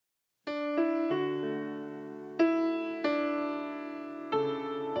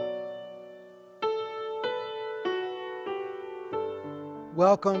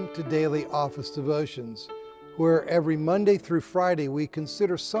Welcome to Daily Office Devotions, where every Monday through Friday we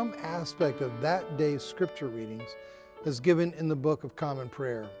consider some aspect of that day's scripture readings as given in the Book of Common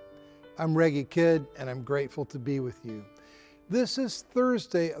Prayer. I'm Reggie Kidd, and I'm grateful to be with you. This is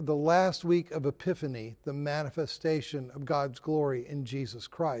Thursday of the last week of Epiphany, the manifestation of God's glory in Jesus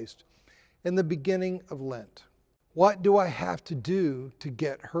Christ, and the beginning of Lent. What do I have to do to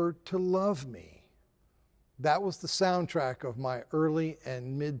get her to love me? That was the soundtrack of my early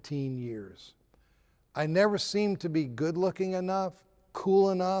and mid-teen years. I never seemed to be good-looking enough,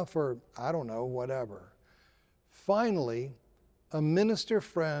 cool enough, or I don't know, whatever. Finally, a minister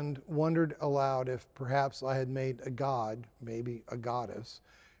friend wondered aloud if perhaps I had made a god, maybe a goddess,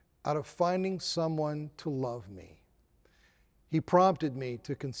 out of finding someone to love me. He prompted me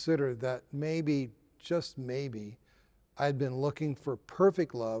to consider that maybe, just maybe, I'd been looking for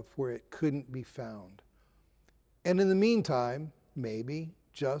perfect love where it couldn't be found. And in the meantime, maybe,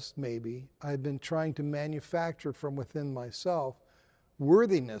 just maybe, I'd been trying to manufacture from within myself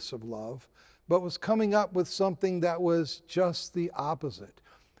worthiness of love, but was coming up with something that was just the opposite.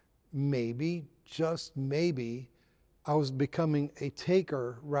 Maybe, just maybe, I was becoming a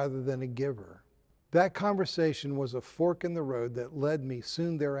taker rather than a giver. That conversation was a fork in the road that led me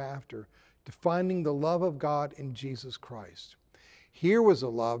soon thereafter to finding the love of God in Jesus Christ. Here was a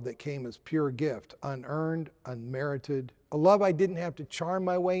love that came as pure gift, unearned, unmerited, a love I didn't have to charm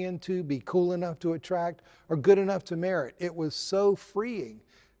my way into, be cool enough to attract, or good enough to merit. It was so freeing,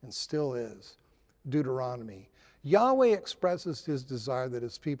 and still is. Deuteronomy. Yahweh expresses his desire that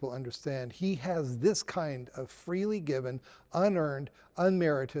his people understand he has this kind of freely given, unearned,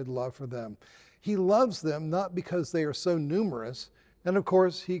 unmerited love for them. He loves them not because they are so numerous, and of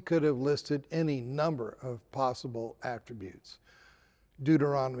course he could have listed any number of possible attributes.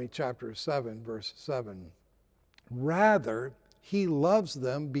 Deuteronomy chapter 7, verse 7. Rather, he loves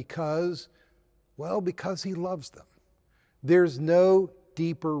them because he loves them. There's no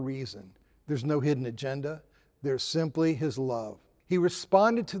deeper reason. There's no hidden agenda. There's simply his love. He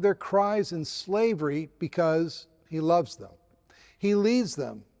responded to their cries in slavery because he loves them. He leads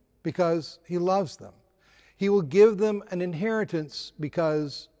them because he loves them. He will give them an inheritance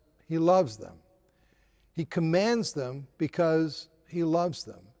because he loves them. He commands them because he loves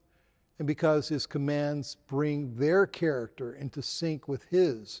them, and because his commands bring their character into sync with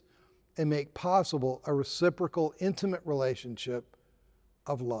his and make possible a reciprocal, intimate relationship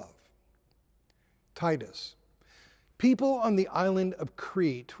of love. Titus. People on the island of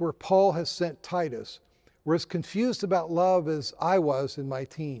Crete, where Paul has sent Titus, were as confused about love as I was in my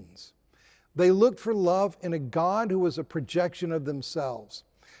teens. They looked for love in a God who was a projection of themselves.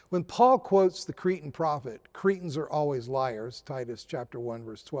 When Paul quotes the Cretan prophet, Cretans are always liars, Titus chapter 1,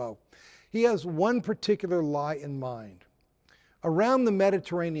 verse 12, he has one particular lie in mind. Around the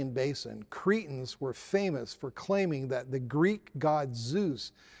Mediterranean basin, Cretans were famous for claiming that the Greek god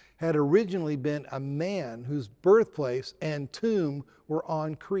Zeus had originally been a man whose birthplace and tomb were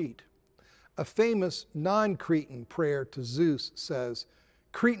on Crete. A famous non-Cretan prayer to Zeus says,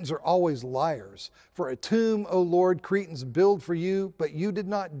 Cretans are always liars. For a tomb, O Lord, Cretans build for you, but you did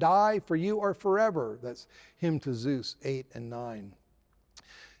not die, for you are forever. That's hymn to Zeus 8 and 9.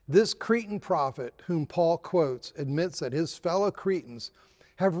 This Cretan prophet, whom Paul quotes, admits that his fellow Cretans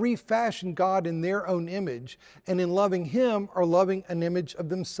have refashioned God in their own image, and in loving him are loving an image of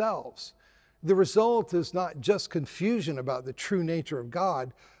themselves. The result is not just confusion about the true nature of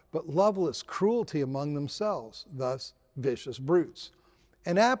God, but loveless cruelty among themselves, thus vicious brutes,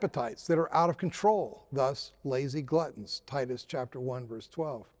 and appetites that are out of control, thus lazy gluttons, Titus chapter 1, verse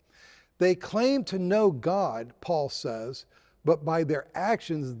 12. They claim to know God, Paul says, but by their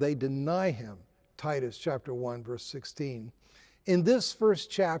actions they deny him, Titus chapter 1, verse 16. In this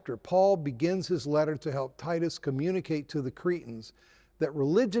first chapter, Paul begins his letter to help Titus communicate to the Cretans that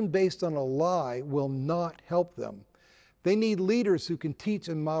religion based on a lie will not help them. They need leaders who can teach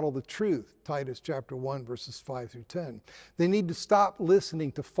and model the truth, Titus chapter 1, verses 5 through 10. They need to stop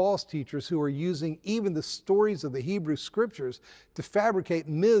listening to false teachers who are using even the stories of the Hebrew scriptures to fabricate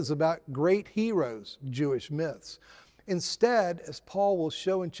myths about great heroes, Jewish myths. Instead, as Paul will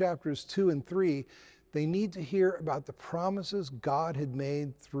show in chapters 2 and 3, they need to hear about the promises God had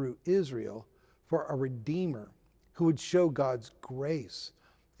made through Israel for a Redeemer who would show God's grace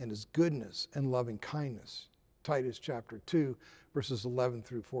and his goodness and loving kindness. Titus chapter 2, verses 11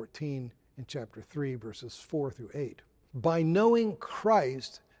 through 14, and chapter 3, verses 4 through 8. By knowing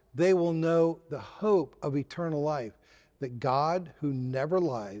Christ, they will know the hope of eternal life that God, who never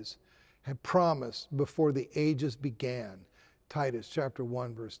lies, had promised before the ages began. Titus chapter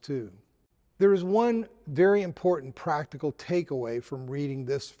 1, verse 2. There is one very important practical takeaway from reading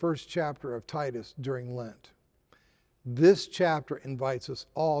this first chapter of Titus during Lent. This chapter invites us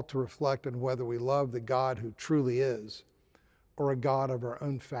all to reflect on whether we love the God who truly is or a God of our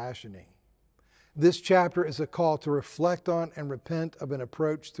own fashioning. This chapter is a call to reflect on and repent of an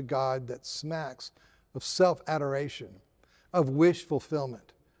approach to God that smacks of self-adoration, of wish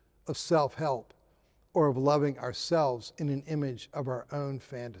fulfillment, of self-help, or of loving ourselves in an image of our own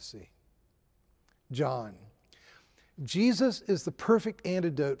fantasy. John. Jesus is the perfect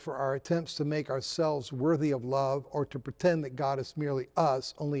antidote for our attempts to make ourselves worthy of love or to pretend that God is merely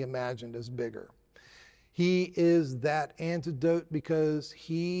us, only imagined as bigger. He is that antidote because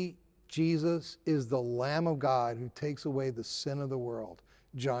he, Jesus, is the Lamb of God who takes away the sin of the world.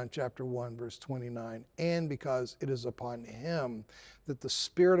 John chapter 1, verse 29. And because it is upon him that the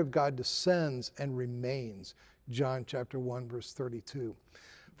Spirit of God descends and remains. John chapter 1, verse 32.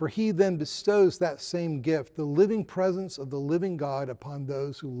 For he then bestows that same gift, the living presence of the living God, upon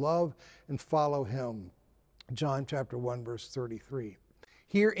those who love and follow him. John chapter 1, verse 33.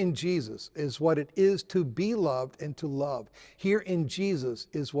 Here in Jesus is what it is to be loved and to love. Here in Jesus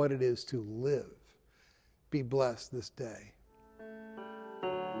is what it is to live. Be blessed this day.